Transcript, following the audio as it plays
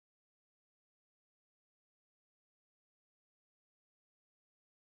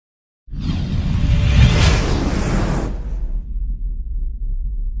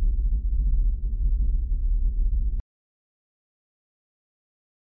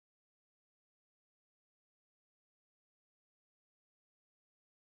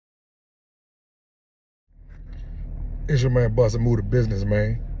It's your man Bustamove, the business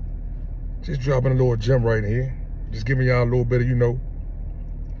man. Just dropping a little gem right here. Just giving y'all a little bit of, a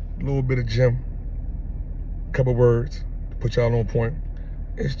little bit of gem. A couple words to put y'all on point.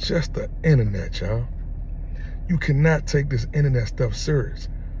 It's just the internet, y'all. You cannot take this internet stuff serious.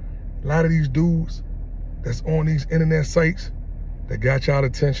 A lot of these dudes that's on these internet sites that got y'all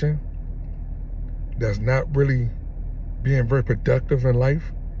attention, that's not really being very productive in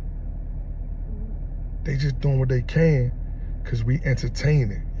life, they just doing what they can because we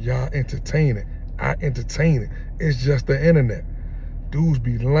entertain it. Y'all entertain it. I entertain it. It's just the internet. Dudes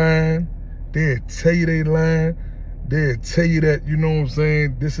be lying. They'll tell you they lying. They'll tell you that, you know what I'm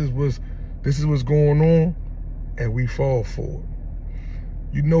saying, this is what's going on, and we fall for it.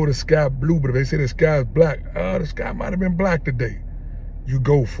 You know the sky blue, but if they say the sky's black, the sky might have been black today. You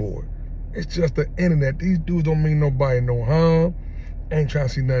go for it. It's just the internet. These dudes don't mean nobody no harm. Ain't trying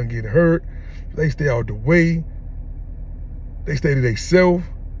to see nothing get hurt. They stay out the way. They stay to themselves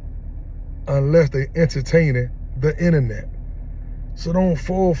unless they entertaining the internet. So don't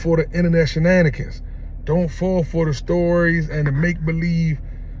fall for the internet shenanigans. Don't fall for the stories and the make-believe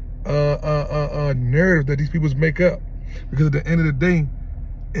narrative that these people make up. Because at the end of the day,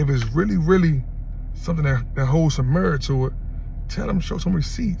 if it's really, really something that holds some merit to it, tell them, show some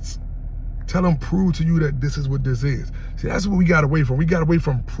receipts. Tell them, prove to you that this is what this is. See, that's what we got away from. We got away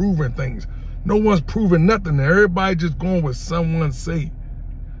from proving things. No one's proving nothing there. Everybody just going with someone say.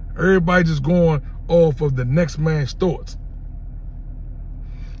 Everybody just going off of the next man's thoughts.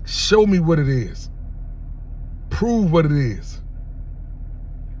 Show me what it is. Prove what it is.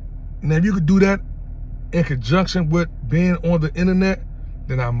 Now, if you could do that in conjunction with being on the internet,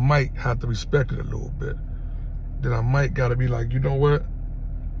 then I might have to respect it a little bit. Then I might gotta be like, you know what?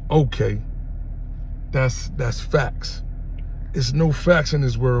 Okay, that's facts. It's no facts in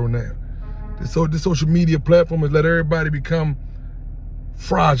this world now. So this social media platform has let everybody become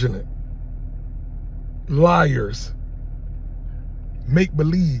fraudulent, liars,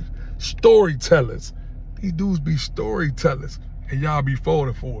 make-believe, storytellers. These dudes be storytellers, and y'all be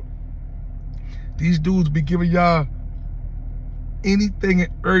falling for it. These dudes be giving y'all anything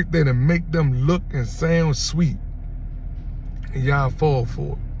and everything to make them look and sound sweet, and y'all fall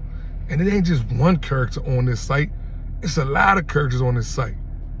for it. And it ain't just one character on this site. It's a lot of characters on this site.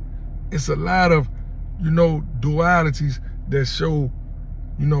 It's a lot of, dualities that show,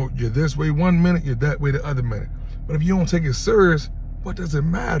 you're this way one minute, you're that way the other minute. But if you don't take it serious, what does it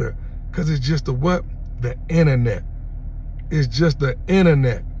matter? Because it's just the what? The internet. It's just the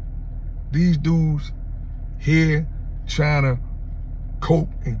internet. These dudes here trying to cope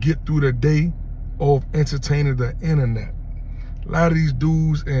and get through the day of entertaining the internet. A lot of these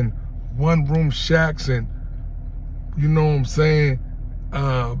dudes in one-room shacks and, you know what I'm saying,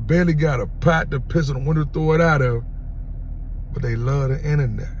 barely got a pot to piss on the window to throw it out of, but they love the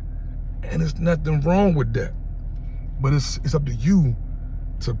internet. And there's nothing wrong with that. But it's up to you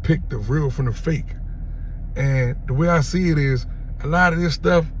to pick the real from the fake. And the way I see it is, a lot of this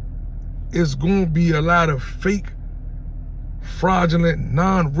stuff is going to be a lot of fake, fraudulent,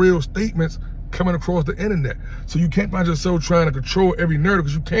 non-real statements coming across the internet. So you can't find yourself trying to control every narrative,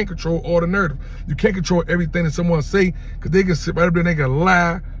 because you can't control all the narrative. You can't control everything that someone say, because they can sit right up there and they can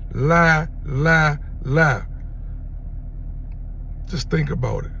lie. Just think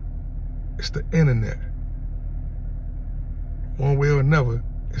about it. It's the internet. One way or another,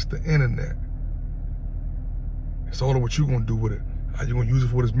 it's the internet. It's all of what you're gonna do with it. Are you gonna use it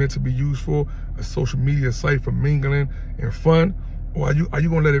for what it's meant to be used for? A social media site for mingling and fun? Or are you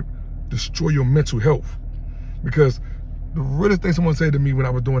gonna let it destroy your mental health? Because the realest thing someone said to me when I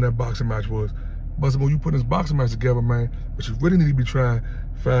was doing that boxing match was, Bustamove, you put this boxing match together, man, but you really need to be trying to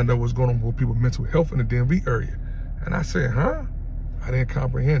find out what's going on with people's mental health in the DMV area. And I said, huh? I didn't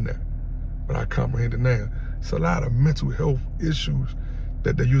comprehend that, but I comprehend it now. It's a lot of mental health issues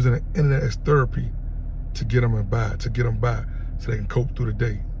that they're using the internet as therapy to get them by, so they can cope through the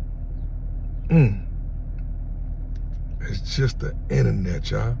day. It's just the internet,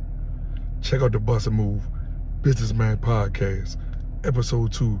 y'all. Check out the Bustamove Businessman Podcast.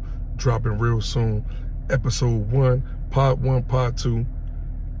 Episode 2 dropping real soon. Episode 1, Part 1, Part 2.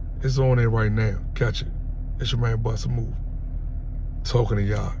 It's on there right now. Catch it. It's your man Bustamove talking to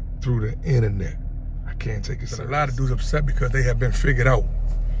y'all through the internet. I can't take it serious. A lot of dudes upset because they have been figured out.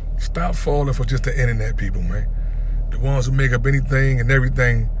 Stop falling for just the internet people, man. The ones who make up anything and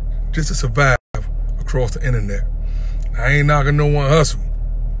everything just to survive across the internet. I ain't knocking no one hustle.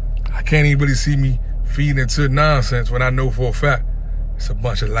 I can't even really see me feeding into nonsense when I know for a fact it's a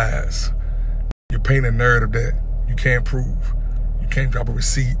bunch of lies. You're painting a narrative that you can't prove. You can't drop a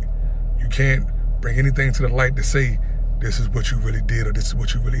receipt. You can't bring anything to the light to say this is what you really did or this is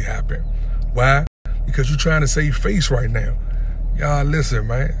what you really happened. Why? Because you're trying to save face right now. Y'all listen,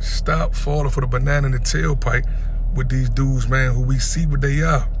 man. Stop falling for the banana in the tailpipe with these dudes, man, who we see what they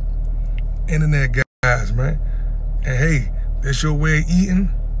are. Internet guys, man. And hey, that's your way of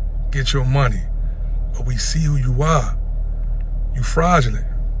eating, get your money. But we see who you are. You fraudulent.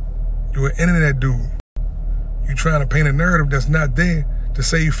 You're an internet dude. You trying to paint a narrative that's not there to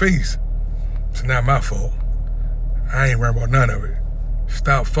save face. It's not my fault. I ain't worried about none of it.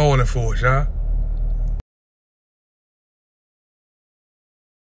 Stop falling for it, y'all.